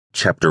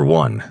Chapter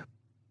 1.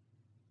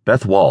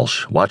 Beth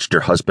Walsh watched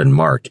her husband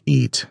Mark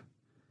eat.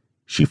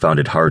 She found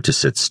it hard to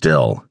sit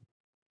still.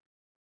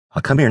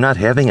 "How come you're not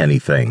having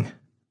anything?"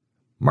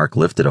 Mark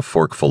lifted a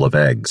forkful of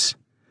eggs.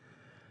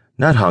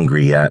 "Not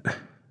hungry yet."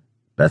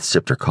 Beth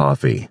sipped her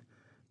coffee.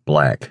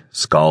 Black,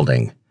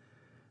 scalding.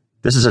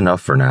 "This is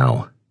enough for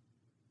now."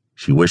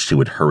 She wished he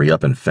would hurry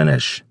up and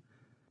finish.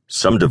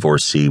 Some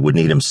divorcee would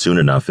need him soon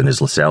enough in his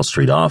LaSalle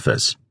Street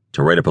office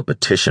to write up a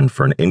petition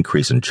for an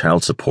increase in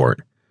child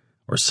support,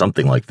 or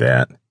something like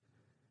that.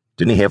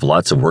 Didn't he have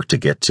lots of work to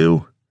get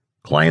to?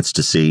 Clients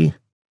to see?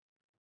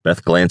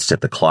 Beth glanced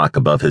at the clock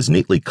above his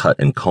neatly cut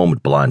and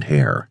combed blonde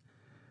hair.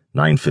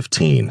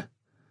 9:15.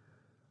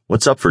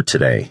 "What's up for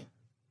today?"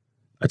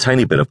 A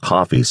tiny bit of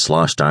coffee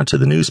sloshed onto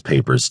the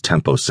newspaper's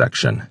tempo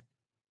section.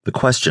 The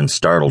question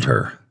startled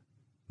her,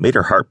 made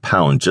her heart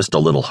pound just a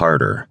little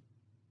harder.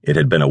 It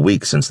had been a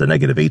week since the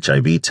negative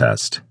HIV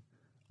test,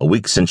 a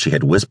week since she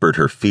had whispered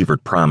her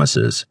fevered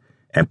promises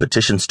and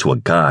petitions to a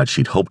God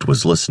she'd hoped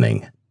was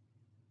listening.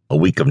 A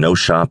week of no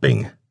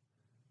shopping.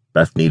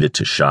 Beth needed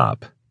to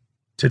shop.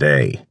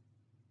 Today.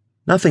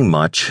 "Nothing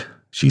much,"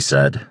 she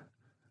said,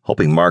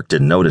 hoping Mark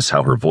didn't notice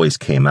how her voice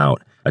came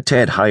out a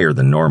tad higher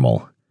than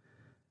normal.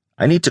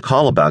 "I need to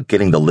call about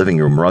getting the living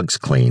room rugs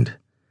cleaned.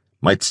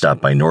 Might stop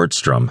by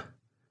Nordstrom."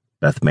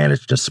 Beth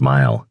managed a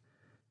smile.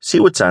 "See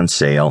what's on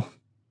sale."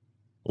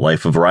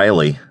 "Life of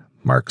Riley,"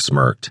 Mark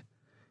smirked.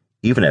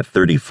 Even at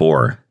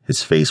 34,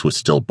 his face was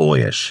still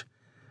boyish.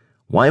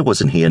 Why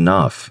wasn't he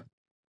enough?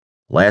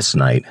 Last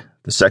night,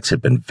 the sex had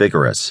been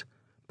vigorous,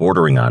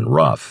 bordering on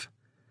rough.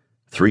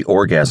 3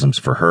 orgasms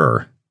for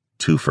her,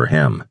 2 for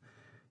him.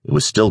 It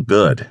was still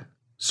good,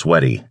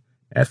 sweaty,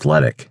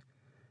 athletic.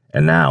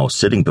 And now,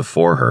 sitting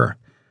before her,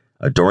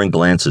 adoring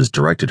glances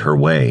directed her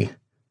way,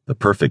 the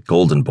perfect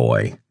golden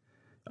boy,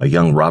 a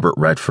young Robert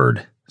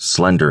Redford,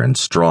 slender and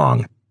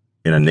strong,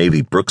 in a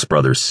navy Brooks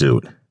Brothers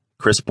suit,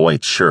 crisp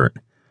white shirt,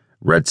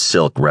 red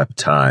silk rep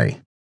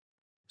tie.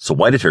 So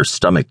why did her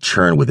stomach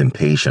churn with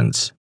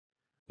impatience?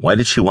 Why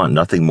did she want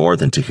nothing more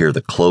than to hear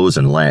the close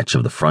and latch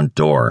of the front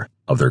door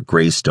of their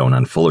graystone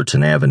on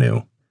Fullerton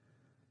Avenue?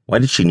 Why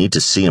did she need to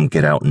see him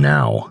get out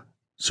now,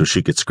 so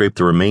she could scrape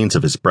the remains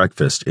of his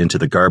breakfast into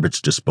the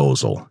garbage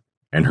disposal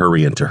and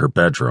hurry into her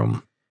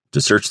bedroom to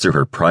search through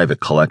her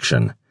private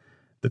collection,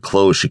 the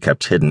clothes she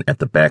kept hidden at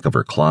the back of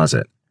her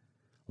closet?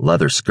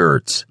 Leather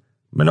skirts,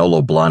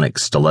 Manolo Blahnik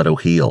stiletto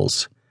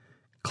heels,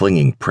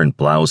 clinging print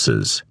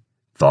blouses,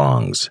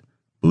 thongs,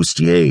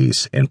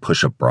 bustiers, and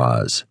push-up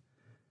bras,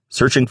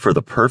 searching for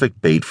the perfect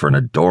bait for an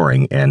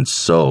adoring and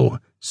so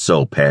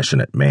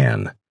passionate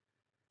man.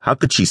 How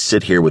could she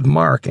sit here with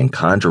Mark and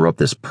conjure up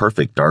this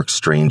perfect dark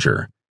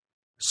stranger,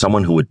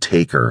 someone who would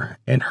take her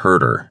and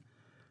hurt her,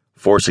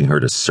 forcing her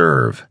to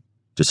serve,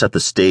 to set the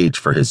stage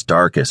for his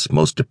darkest,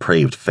 most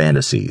depraved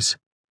fantasies?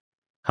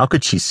 How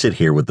could she sit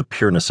here with the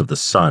pureness of the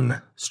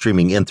sun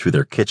streaming in through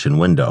their kitchen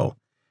window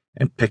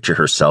and picture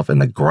herself in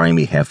the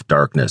grimy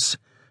half-darkness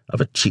of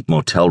a cheap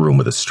motel room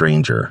with a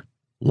stranger,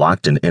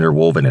 locked and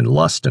interwoven in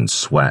lust and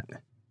sweat?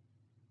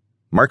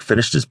 Mark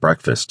finished his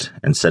breakfast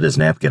and set his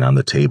napkin on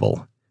the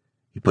table.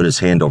 He put his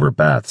hand over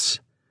Beth's.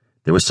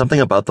 There was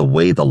something about the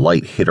way the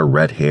light hit her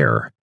red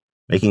hair,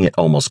 making it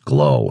almost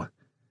glow,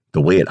 the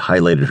way it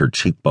highlighted her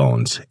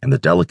cheekbones and the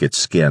delicate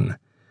skin,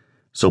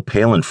 so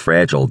pale and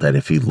fragile that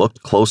if he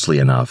looked closely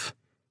enough,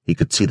 he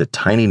could see the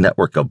tiny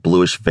network of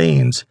bluish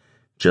veins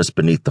just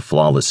beneath the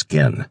flawless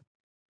skin.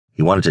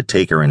 He wanted to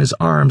take her in his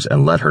arms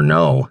and let her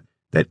know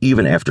that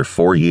even after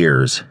 4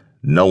 years,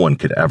 no one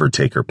could ever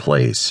take her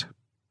place.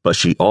 But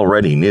she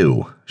already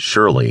knew,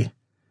 surely.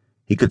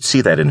 He could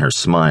see that in her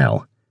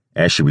smile.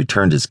 As she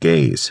returned his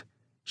gaze,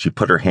 she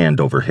put her hand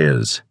over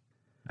his.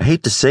 "I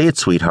hate to say it,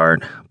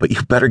 sweetheart, but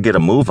you better get a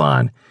move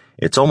on.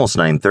 It's almost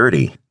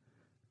 9:30.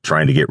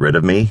 "Trying to get rid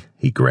of me?"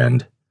 He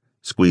grinned,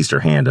 squeezed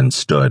her hand and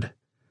stood.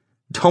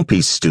 "Don't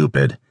be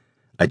stupid.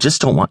 I just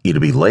don't want you to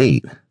be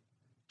late."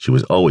 She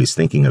was always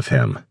thinking of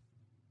him.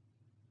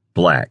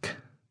 Black.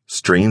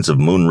 Strains of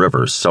Moon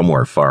River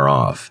somewhere far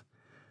off.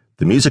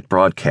 The music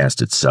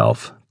broadcast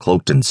itself,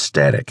 cloaked in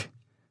static,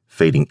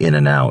 fading in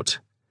and out.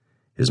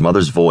 His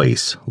mother's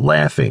voice,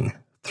 laughing,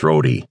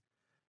 throaty.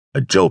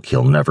 A joke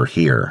he'll never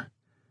hear.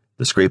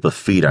 The scrape of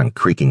feet on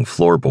creaking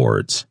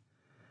floorboards.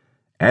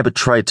 Abbott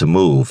tried to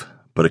move,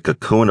 but a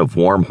cocoon of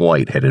warm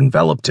white had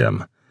enveloped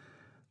him.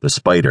 The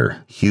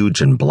spider,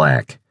 huge and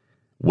black,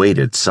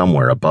 waited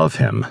somewhere above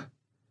him.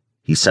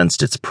 He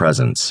sensed its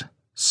presence,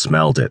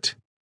 smelled it.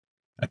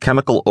 A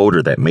chemical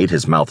odor that made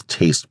his mouth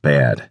taste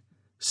bad,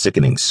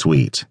 sickening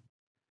sweet.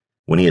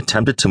 When he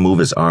attempted to move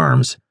his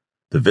arms,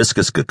 the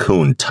viscous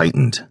cocoon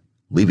tightened,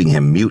 leaving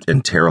him mute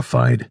and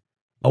terrified,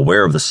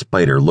 aware of the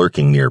spider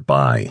lurking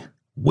nearby,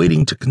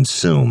 waiting to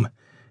consume,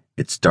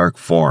 its dark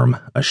form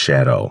a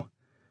shadow.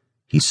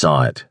 He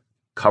saw it,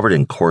 covered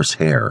in coarse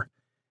hair,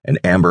 an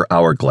amber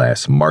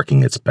hourglass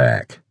marking its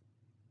back.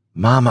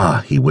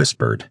 "Mama," he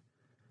whispered,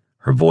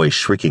 her voice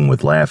shrieking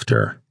with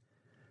laughter.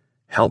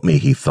 Help me,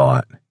 he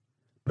thought.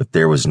 But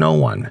there was no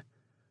one.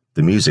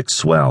 The music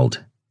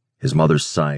swelled. His mother's sigh